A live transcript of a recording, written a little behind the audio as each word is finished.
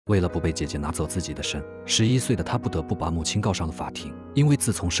为了不被姐姐拿走自己的肾，11岁的她不得不把母亲告上了法庭。因为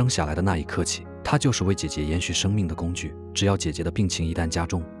自从生下来的那一刻起，她就是为姐姐延续生命的工具。只要姐姐的病情一旦加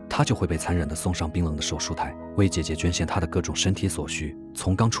重，她就会被残忍地送上冰冷的手术台，为姐姐捐献她的各种身体所需。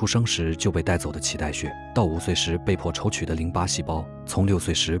从刚出生时就被带走的脐带血，到5岁时被迫抽取的淋巴细胞，从6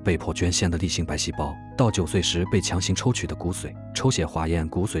岁时被迫捐献的粒性白细胞，到9岁时被强行抽取的骨髓。抽血化验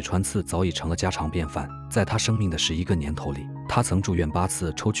骨髓穿刺早已成了家常便饭。在她生命的11个年头里，她曾住院8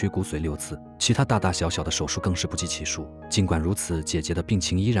次，抽取骨髓6次，其他大大小小的手术更是不计其数。尽管如此，姐姐的病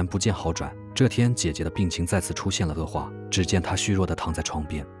情依然不见好转。这天，姐姐的病情再次出现了恶化，只见她虚弱地躺在床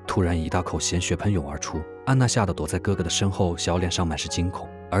边，突然一大口鲜血喷涌而出。安娜吓得躲在哥哥的身后，小脸上满是惊恐。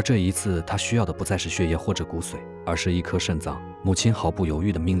而这一次，她需要的不再是血液或者骨髓，而是一颗肾脏。母亲毫不犹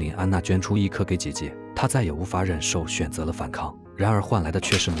豫地命令安娜捐出一颗给姐姐，她再也无法忍受，选择了反抗。然而换来的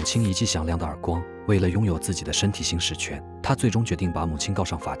却是母亲一记响亮的耳光。为了拥有自己的身体行使权，她最终决定把母亲告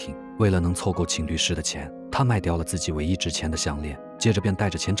上法庭。为了能凑够请律师的钱，她卖掉了自己唯一值钱的项链，接着便带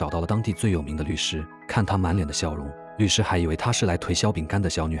着钱找到了当地最有名的律师。看她满脸的笑容，律师还以为她是来推销饼干的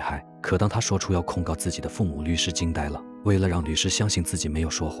小女孩。可当她说出要控告自己的父母，律师惊呆了。为了让律师相信自己没有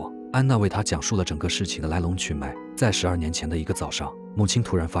说谎，安娜为他讲述了整个事情的来龙去脉。在12年前的一个早上，母亲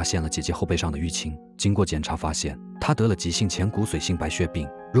突然发现了姐姐后背上的淤青，经过检查发现她得了急性前骨髓性白血病，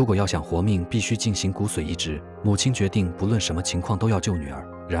如果要想活命，必须进行骨髓移植。母亲决定不论什么情况都要救女儿，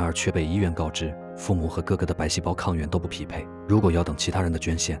然而却被医院告知父母和哥哥的白细胞抗原都不匹配，如果要等其他人的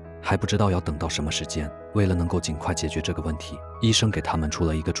捐献，还不知道要等到什么时间。为了能够尽快解决这个问题，医生给他们出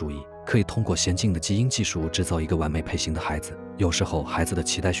了一个主意，可以通过先进的基因技术制造一个完美配型的孩子，有时候孩子的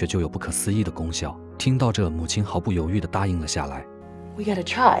脐带血就有不可思议的功效。听到这，母亲毫不犹豫地答应了下来。 We gotta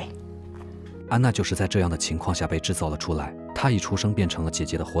try. 安娜就是在这样的情况下被制造了出来，她一出生变成了姐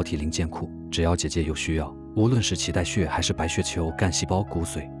姐的活体零件库，只要姐姐有需要，无论是脐带血还是白血球、干细胞、骨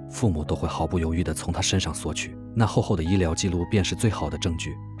髓，父母都会毫不犹豫地从她身上索取。那厚厚的医疗记录便是最好的证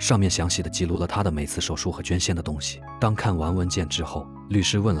据，上面详细地记录了她的每次手术和捐献的东西。当看完文件之后，律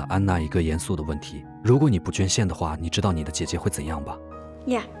师问了安娜一个严肃的问题：如果你不捐献的话，你知道你的姐姐会怎样吧？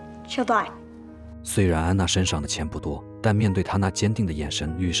 Yeah, she'll die. 虽然安娜身上的钱不多，但面对她那坚定的眼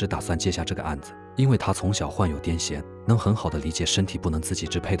神，律师打算接下这个案子，因为她从小患有癫痫，能很好地理解身体不能自己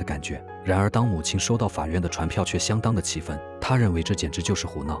支配的感觉。然而当母亲收到法院的传票，却相当的气愤，她认为这简直就是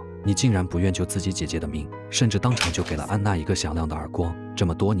胡闹，你竟然不愿救自己姐姐的命，甚至当场就给了安娜一个响亮的耳光。这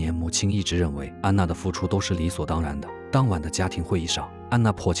么多年，母亲一直认为安娜的付出都是理所当然的。当晚的家庭会议上，安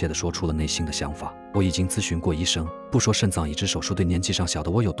娜迫切地说出了内心的想法：我已经咨询过医生，不说肾脏移植手术对年纪上小的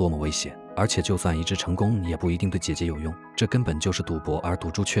我有多么危险，而且就算移植成功，也不一定对姐姐有用，这根本就是赌博，而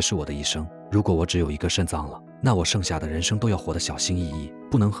赌注却是我的一生。如果我只有一个肾脏了，那我剩下的人生都要活得小心翼翼，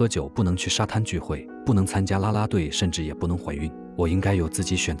不能喝酒，不能去沙滩聚会，不能参加啦啦队，甚至也不能怀孕。我应该有自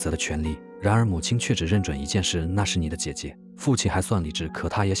己选择的权利。然而母亲却只认准一件事，那是你的姐姐。父亲还算理智，可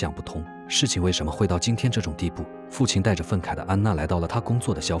他也想不通，事情为什么会到今天这种地步。父亲带着愤慨的安娜来到了他工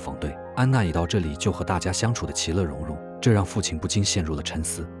作的消防队，安娜一到这里就和大家相处的其乐融融，这让父亲不禁陷入了沉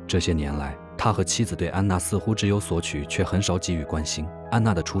思。这些年来，他和妻子对安娜似乎只有索取，却很少给予关心。安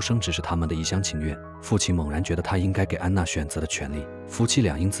娜的出生只是他们的一厢情愿，父亲猛然觉得他应该给安娜选择的权利，夫妻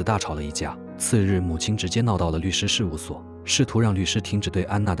俩因此大吵了一架。次日，母亲直接闹到了律师事务所，试图让律师停止对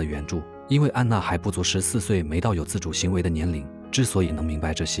安娜的援助，因为安娜还不足14岁，没到有自主行为的年龄。之所以能明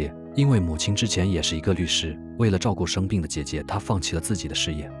白这些，因为母亲之前也是一个律师，为了照顾生病的姐姐，她放弃了自己的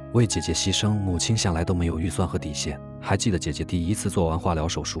事业，为姐姐牺牲。母亲向来都没有预算和底线。还记得姐姐第一次做完化疗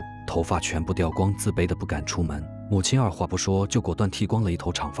手术，头发全部掉光，自卑的不敢出门，母亲二话不说就果断剃光了一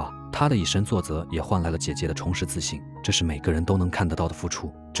头长发。她的以身作则也换来了姐姐的重拾自信，这是每个人都能看得到的付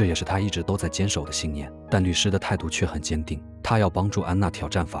出，这也是她一直都在坚守的信念。但律师的态度却很坚定，他要帮助安娜挑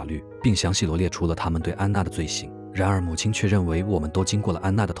战法律，并详细罗列出了他们对安娜的罪行。然而母亲却认为我们都经过了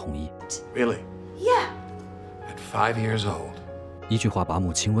安娜的同意。 Really? Yeah. At 5 years old. 一句话把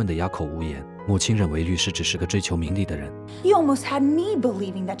母亲问得哑口无言。母亲认为律师只是个追求名利的人。 You almost had me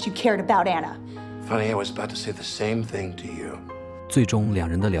believing that you cared about Anna. Funny, I was about to say the same thing to you. 最终两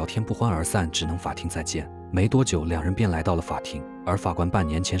人的聊天不欢而散，只能法庭再见。没多久，两人便来到了法庭，而法官半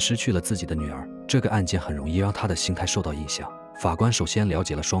年前失去了自己的女儿，这个案件很容易让他的心态受到影响。法官首先了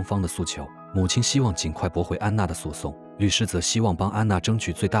解了双方的诉求，母亲希望尽快驳回安娜的诉讼，律师则希望帮安娜争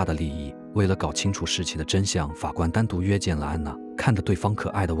取最大的利益。为了搞清楚事情的真相，法官单独约见了安娜，看着对方可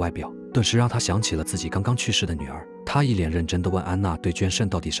爱的外表，顿时让他想起了自己刚刚去世的女儿。他一脸认真地问安娜对捐肾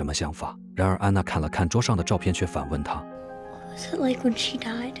到底什么想法，然而安娜看了看桌上的照片，却反问他 Was it like when she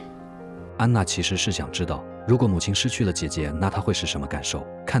died? 安娜其实是想知道，如果母亲失去了姐姐，那她会是什么感受？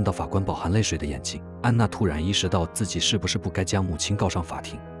看到法官饱含泪水的眼睛，安娜突然意识到自己是不是不该将母亲告上法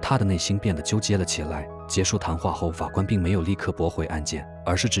庭。她他的内心变得纠结了起来。结束谈话后，法官并没有立刻驳回案件，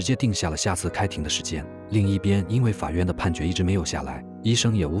而是直接定下了下次开庭的时间。另一边，因为法院的判决一直没有下来，医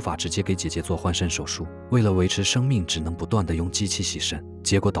生也无法直接给姐姐做换肾手术，为了维持生命，只能不断地用机器洗肾，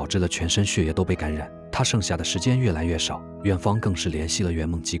结果导致了全身血液都被感染，她剩下的时间越来越少。院方更是联系了圆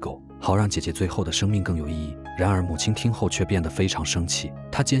梦机构，好让姐姐最后的生命更有意义。然而母亲听后却变得非常生气，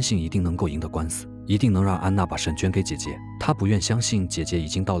她坚信一定能够赢得官司，一定能让安娜把肾捐给姐姐。她不愿相信姐姐已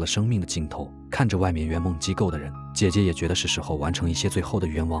经到了生命的尽头。看着外面圆梦机构的人，姐姐也觉得是时候完成一些最后的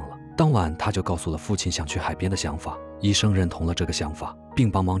愿望了。当晚，她就告诉了父亲想去海边的想法。医生认同了这个想法，并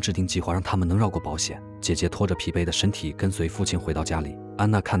帮忙制定计划，让他们能绕过保险。姐姐拖着疲惫的身体跟随父亲回到家里。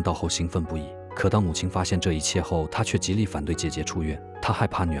安娜看到后兴奋不已，可当母亲发现这一切后，她却极力反对姐姐出院。她害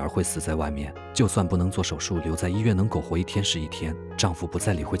怕女儿会死在外面，就算不能做手术，留在医院能苟活一天是一天。丈夫不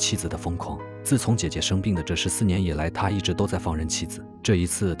再理会妻子的疯狂。自从姐姐生病的这14年以来，他一直都在放任妻子。这一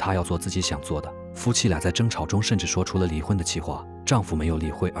次，他要做自己想做的。夫妻俩在争吵中甚至说出了离婚的气话。丈夫没有理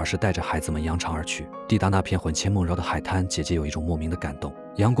会，而是带着孩子们扬长而去。抵达那片魂牵梦绕的海滩，姐姐有一种莫名的感动。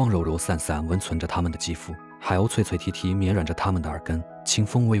阳光柔柔散散，温存着他们的肌肤；海鸥脆脆啼啼，绵软着他们的耳根；清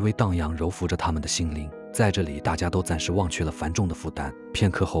风微微荡漾，柔拂着他们的心灵。在这里，大家都暂时忘却了繁重的负担。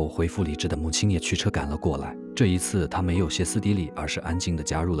片刻后，恢复理智的母亲也驱车赶了过来。这一次，她没有歇斯底里，而是安静地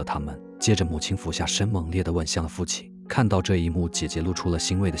加入了他们。接着，母亲俯下身，猛烈地吻向了父亲。看到这一幕，姐姐露出了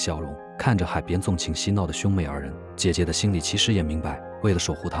欣慰的笑容。看着海边纵情嬉闹的兄妹二人，姐姐的心里其实也明白，为了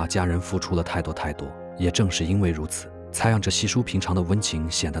守护她家人付出了太多太多。也正是因为如此，才让这稀疏平常的温情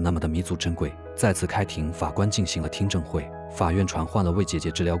显得那么的弥足珍贵。再次开庭，法官进行了听证会。法院传唤了为姐姐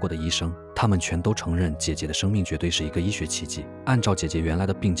治疗过的医生，他们全都承认姐姐的生命绝对是一个医学奇迹。按照姐姐原来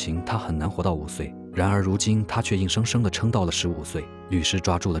的病情，她很难活到5岁，然而如今她却硬生生地撑到了15岁。律师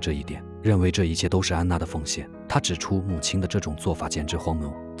抓住了这一点，认为这一切都是安娜的奉献。他指出母亲的这种做法简直荒谬，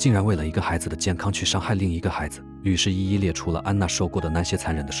竟然为了一个孩子的健康去伤害另一个孩子。律师一一列出了安娜受过的那些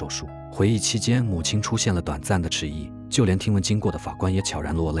残忍的手术。回忆期间，母亲出现了短暂的迟疑，就连听闻经过的法官也悄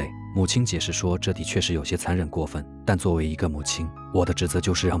然落泪。母亲解释说，这的确是有些残忍过分，但作为一个母亲，我的职责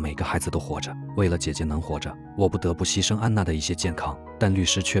就是让每个孩子都活着。为了姐姐能活着，我不得不牺牲安娜的一些健康。但律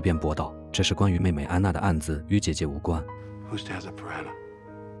师却辩驳道，这是关于妹妹安娜的案子，与姐姐无关。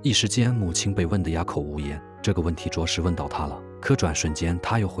一时间，母亲被问得哑口无言。这个问题着实问到她了，可转瞬间，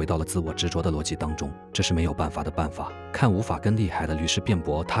她又回到了自我执着的逻辑当中。这是没有办法的办法。看无法跟厉害的律师辩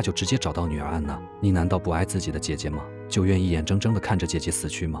驳，他就直接找到女儿安娜。你难道不爱自己的姐姐吗？就愿意眼睁睁地看着姐姐死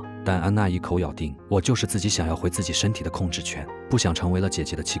去吗？但安娜一口咬定，我就是自己想要回自己身体的控制权，不想成为了姐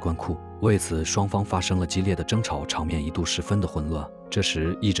姐的器官库。为此，双方发生了激烈的争吵，场面一度十分的混乱。这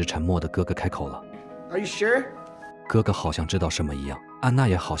时，一直沉默的哥哥开口了。 Are you sure? 哥哥好像知道什么一样，安娜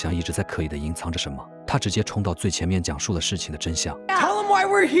也好像一直在刻意的隐藏着什么。她直接冲到最前面，讲述了事情的真相。Tell him why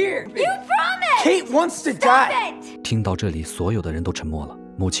we're here. You promised! Kate wants to Stop die. it! 听到这里，所有的人都沉默了，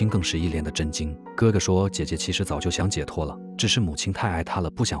母亲更是一脸的震惊。哥哥说，姐姐其实早就想解脱了，只是母亲太爱她了，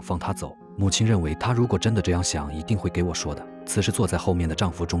不想放她走。母亲认为，她如果真的这样想，一定会给我说的。此时坐在后面的丈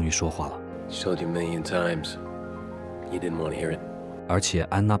夫终于说话了。Showed you a million times. You didn't want to hear it. 而且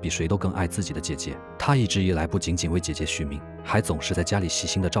安娜比谁都更爱自己的姐姐，她一直以来不仅仅为姐姐续命，还总是在家里细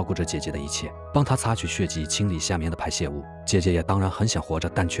心地照顾着姐姐的一切，帮她擦去血迹，清理下面的排泄物。姐姐也当然很想活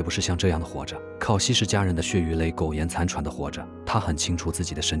着，但却不是像这样的活着，靠吸食家人的血与泪，苟延残喘的活着。她很清楚自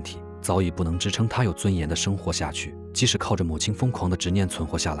己的身体早已不能支撑她有尊严的生活下去，即使靠着母亲疯狂的执念存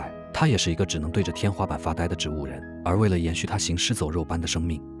活下来，她也是一个只能对着天花板发呆的植物人。而为了延续她行尸走肉般的生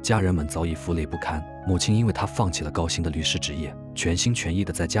命，家人们早已负累不堪。母亲因为她放弃了高薪的律师职业，全心全意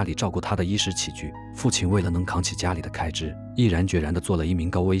地在家里照顾她的衣食起居。父亲为了能扛起家里的开支，毅然决然地做了一名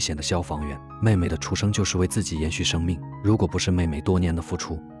高危险的消防员。妹妹的出生就是为自己延续生命，如果不是妹妹多年的付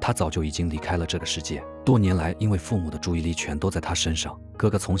出，她早就已经离开了这个世界。多年来，因为父母的注意力全都在她身上，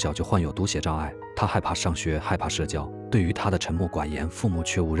哥哥从小就患有读写障碍，他害怕上学，害怕社交。对于他的沉默寡言，父母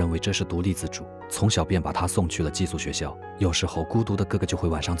却误认为这是独立自主，从小便把他送去了寄宿学校。有时候，孤独的哥哥就会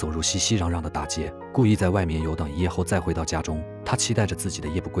晚上走入熙熙攘攘的大街，故意在外面游荡一夜后再回到家中。他期待着自己的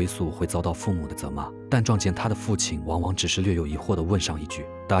夜不归宿会遭到父母的责骂，但撞见他的父亲，往往只是略有疑惑地问上一句：“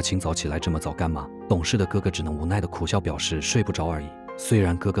大清早起来这么早干嘛？”懂事的哥哥只能无奈地苦笑，表示睡不着而已。虽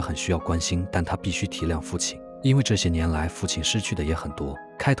然哥哥很需要关心，但他必须体谅父亲，因为这些年来父亲失去的也很多。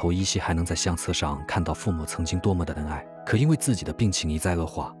开头依稀还能在相册上看到父母曾经多么的恩爱，可因为自己的病情一再恶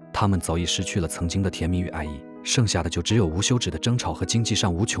化，他们早已失去了曾经的甜蜜与爱意，剩下的就只有无休止的争吵和经济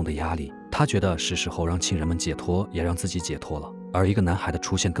上无穷的压力。他觉得是时候让亲人们解脱，也让自己解脱了。而一个男孩的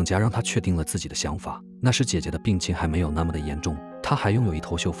出现更加让她确定了自己的想法，那时姐姐的病情还没有那么的严重，她还拥有一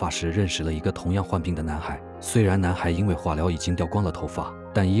头秀发时认识了一个同样患病的男孩。虽然男孩因为化疗已经掉光了头发，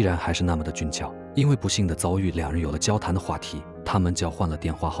但依然还是那么的俊俏。因为不幸的遭遇，两人有了交谈的话题，他们交换了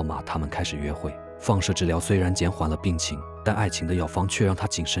电话号码，他们开始约会。放射治疗虽然减缓了病情，但爱情的药方却让她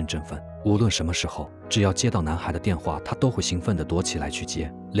谨慎振奋。无论什么时候，只要接到男孩的电话，她都会兴奋地躲起来去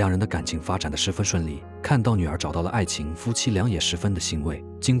接。两人的感情发展得十分顺利，看到女儿找到了爱情，夫妻俩也十分的欣慰。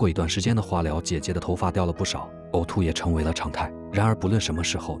经过一段时间的化疗，姐姐的头发掉了不少，呕吐也成为了常态。然而不论什么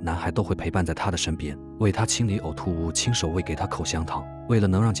时候，男孩都会陪伴在她的身边，为她清理呕吐物，亲手喂给她口香糖。为了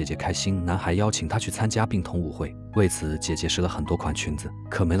能让姐姐开心，男孩邀请她去参加病童舞会。为此，姐姐试了很多款裙子，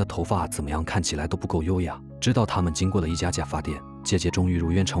可没了头发，怎么样看起来都不够优雅。直到他们经过了一家假发店，姐姐终于如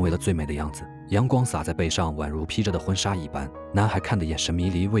愿成为了最美的样子，阳光洒在背上，宛如披着的婚纱一般。男孩看得眼神迷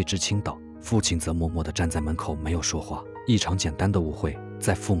离，为之倾倒。父亲则默默地站在门口，没有说话。一场简单的舞会，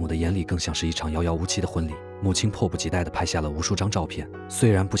在父母的眼里更像是一场遥遥无期的婚礼。母亲迫不及待地拍下了无数张照片，虽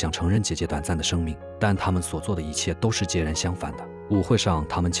然不想承认姐姐短暂的生命，但他们所做的一切都是截然相反的。舞会上，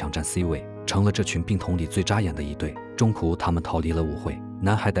他们抢占 C 位，成了这群病童里最扎眼的一对。中途，他们逃离了舞会，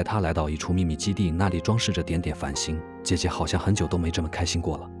男孩带她来到一处秘密基地，那里装饰着点点繁星。姐姐好像很久都没这么开心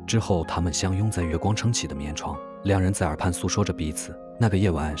过了。之后，他们相拥在月光撑起的棉床，两人在耳畔诉说着彼此。那个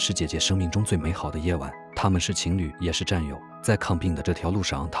夜晚是姐姐生命中最美好的夜晚，他们是情侣，也是战友。在抗病的这条路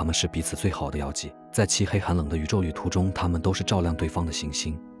上，他们是彼此最好的药剂。在漆黑寒冷的宇宙旅途中，他们都是照亮对方的行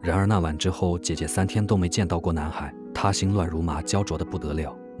星。然而那晚之后，姐姐3天都没见到过男孩，她心乱如麻，焦灼得不得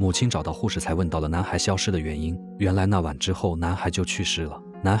了。母亲找到护士，才问到了男孩消失的原因。原来那晚之后，男孩就去世了。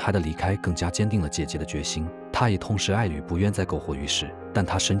男孩的离开更加坚定了姐姐的决心。她以痛失爱侣，不愿再苟活于世，但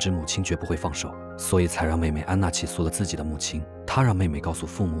她深知母亲绝不会放手，所以才让妹妹安娜起诉了自己的母亲。她让妹妹告诉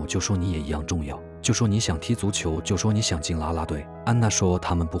父母，就说你也一样重要，就说你想踢足球，就说你想进啦啦队。安娜说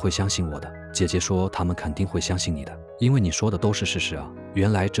他们不会相信我的，姐姐说他们肯定会相信你的，因为你说的都是事实啊。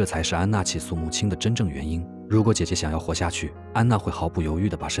原来这才是安娜起诉母亲的真正原因。如果姐姐想要活下去，安娜会毫不犹豫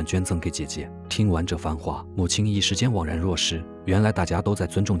地把肾捐赠给姐姐。听完这番话，母亲一时间惘然若失。原来大家都在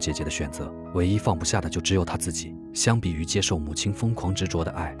尊重姐姐的选择，唯一放不下的就只有她自己。相比于接受母亲疯狂执着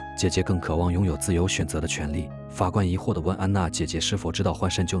的爱，姐姐更渴望拥有自由选择的权利。法官疑惑地问安娜姐姐是否知道换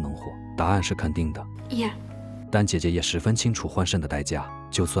肾就能活，答案是肯定的。Yeah. 但姐姐也十分清楚换肾的代价，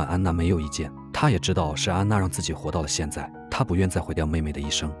就算安娜没有意见，她也知道是安娜让自己活到了现在，她不愿再毁掉妹妹的一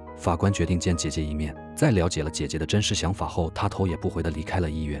生。法官决定见姐姐一面，在了解了姐姐的真实想法后，他头也不回地离开了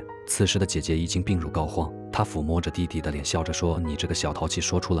医院。此时的姐姐已经病入膏肓，她抚摸着弟弟的脸，笑着说：“你这个小淘气，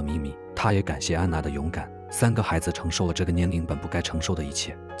说出了秘密。”她也感谢安娜的勇敢。3个孩子承受了这个年龄本不该承受的一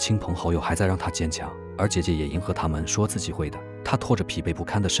切，亲朋好友还在让她坚强，而姐姐也迎合他们，说自己会的。她拖着疲惫不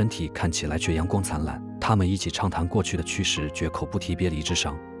堪的身体，看起来却阳光灿烂。他们一起畅谈过去的趣事，绝口不提别离之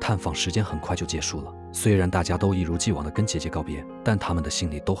伤。探访时间很快就结束了，虽然大家都一如既往地跟姐姐告别，但他们的心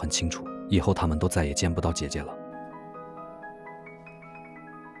里都很清楚，以后他们都再也见不到姐姐了。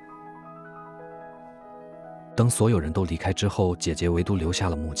等所有人都离开之后，姐姐唯独留下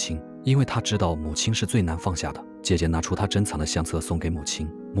了母亲，因为她知道母亲是最难放下的。姐姐拿出她珍藏的相册送给母亲，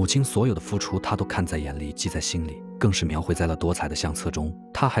母亲所有的付出她都看在眼里，记在心里，更是描绘在了多彩的相册中。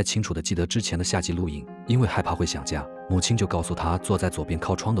她还清楚地记得之前的夏季录影，因为害怕会想家，母亲就告诉她坐在左边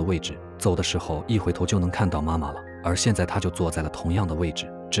靠窗的位置，走的时候一回头就能看到妈妈了。而现在她就坐在了同样的位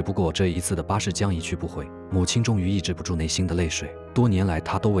置，只不过这一次的巴士将一去不回。母亲终于抑制不住内心的泪水，多年来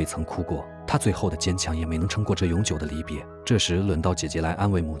她都未曾哭过，她最后的坚强也没能撑过这永久的离别。这时轮到姐姐来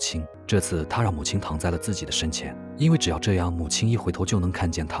安慰母亲，这次她让母亲躺在了自己的身前，因为只要这样，母亲一回头就能看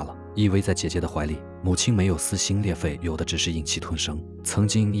见她了。依偎在姐姐的怀里，母亲没有撕心裂肺，有的只是忍气吞声。曾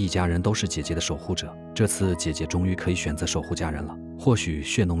经一家人都是姐姐的守护者，这次姐姐终于可以选择守护家人了。或许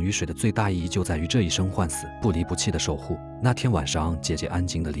血浓于水的最大意义就在于这一生换死不离不弃的守护。那天晚上，姐姐安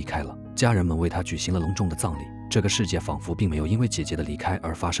静地离开了，家人们为她举行了隆重的葬礼。这个世界仿佛并没有因为姐姐的离开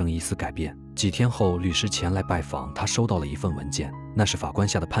而发生一丝改变。几天后，律师前来拜访，他收到了一份文件，那是法官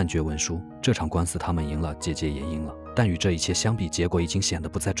下的判决文书。这场官司他们赢了，姐姐也赢了，但与这一切相比，结果已经显得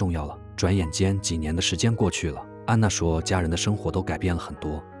不再重要了。转眼间，几年的时间过去了。安娜说，家人的生活都改变了很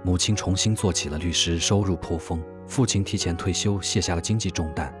多，母亲重新做起了律师，收入颇丰；父亲提前退休，卸下了经济重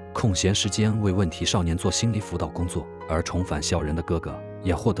担，空闲时间为问题少年做心理辅导工作。而重返校园的哥哥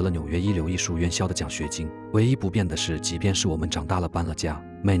也获得了纽约一流艺术院校的奖学金。唯一不变的是，即便是我们长大了搬了家，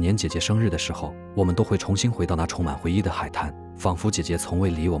每年姐姐生日的时候，我们都会重新回到那充满回忆的海滩，仿佛姐姐从未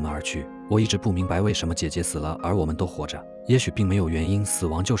离我们而去。我一直不明白为什么姐姐死了而我们都活着，也许并没有原因，死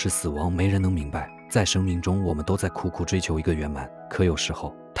亡就是死亡，没人能明白。在生命中，我们都在苦苦追求一个圆满，可有时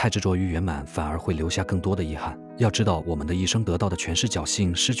候太执着于圆满，反而会留下更多的遗憾。要知道，我们的一生得到的全是侥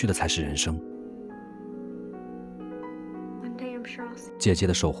幸，失去的才是人生。姐姐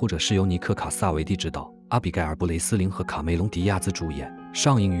的守护者是由尼克·卡萨维蒂执导，阿比盖尔·布雷斯林和卡梅隆·迪亚兹主演，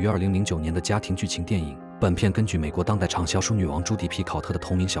上映于2009年的家庭剧情电影。本片根据美国当代畅销书女王朱迪·皮考特的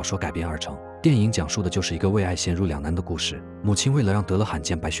同名小说改编而成。电影讲述的就是一个为爱陷入两难的故事。母亲为了让得了罕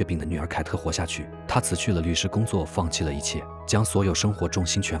见白血病的女儿凯特活下去，她辞去了律师工作，放弃了一切，将所有生活重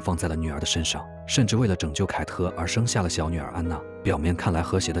心全放在了女儿的身上，甚至为了拯救凯特而生下了小女儿安娜。表面看来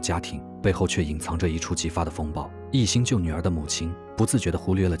和谐的家庭，背后却隐藏着一触即发的风暴。一心救女儿的母亲不自觉地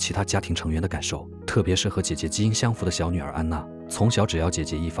忽略了其他家庭成员的感受，特别是和姐姐基因相符的小女儿安娜。从小只要姐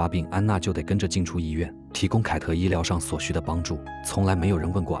姐一发病，安娜就得跟着进出医院，提供凯特医疗上所需的帮助。从来没有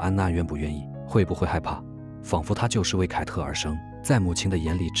人问过安娜愿不愿意，会不会害怕，仿佛她就是为凯特而生。在母亲的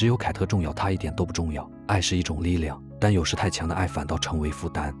眼里，只有凯特重要，她一点都不重要。爱是一种力量，但有时太强的爱反倒成为负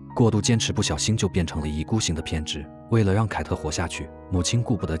担，过度坚持不小心就变成了一意孤行的偏执。为了让凯特活下去，母亲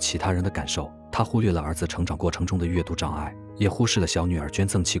顾不得其他人的感受，她忽略了儿子成长过程中的阅读障碍，也忽视了小女儿捐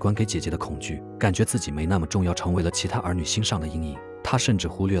赠器官给姐姐的恐惧，感觉自己没那么重要，成为了其他儿女心上的阴影。她甚至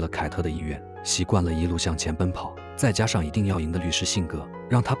忽略了凯特的意愿，习惯了一路向前奔跑，再加上一定要赢的律师性格，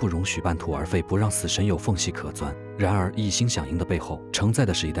让她不容许半途而废，不让死神有缝隙可钻。然而一心想赢的背后，承载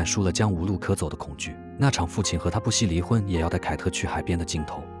的是一旦输了将无路可走的恐惧。那场父亲和他不惜离婚也要带凯特去海边的镜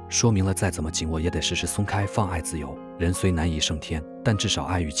头，说明了再怎么紧握也得时时松开，放爱自由。人虽难以胜天，但至少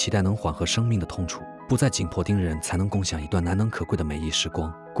爱与期待能缓和生命的痛楚，不再紧迫盯人，才能共享一段难能可贵的美丽时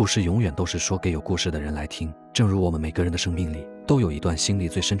光。故事永远都是说给有故事的人来听，正如我们每个人的生命里都有一段心里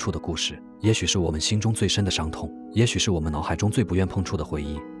最深处的故事，也许是我们心中最深的伤痛，也许是我们脑海中最不愿碰触的回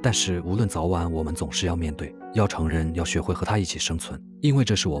忆，但是无论早晚，我们总是要面对，要承认，要学会和它一起生存，因为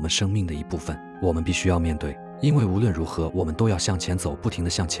这是我们生命的一部分，我们必须要面对，因为无论如何，我们都要向前走，不停地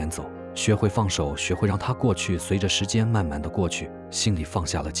向前走，学会放手，学会让它过去，随着时间慢慢的过去，心里放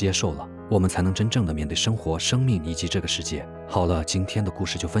下了，接受了，我们才能真正的面对生活、生命以及这个世界。好了，今天的故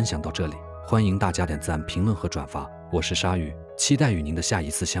事就分享到这里，欢迎大家点赞、评论和转发，我是鲨鱼，期待与您的下一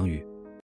次相遇。